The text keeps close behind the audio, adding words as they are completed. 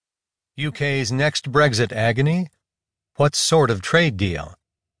U.K.'s next Brexit agony? What sort of trade deal?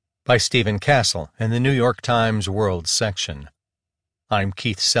 By Stephen Castle in the New York Times World section. I'm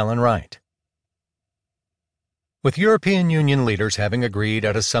Keith Sellen-Wright. With European Union leaders having agreed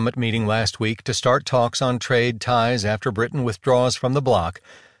at a summit meeting last week to start talks on trade ties after Britain withdraws from the bloc,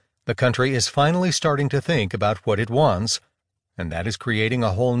 the country is finally starting to think about what it wants, and that is creating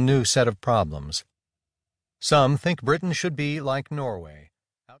a whole new set of problems. Some think Britain should be like Norway,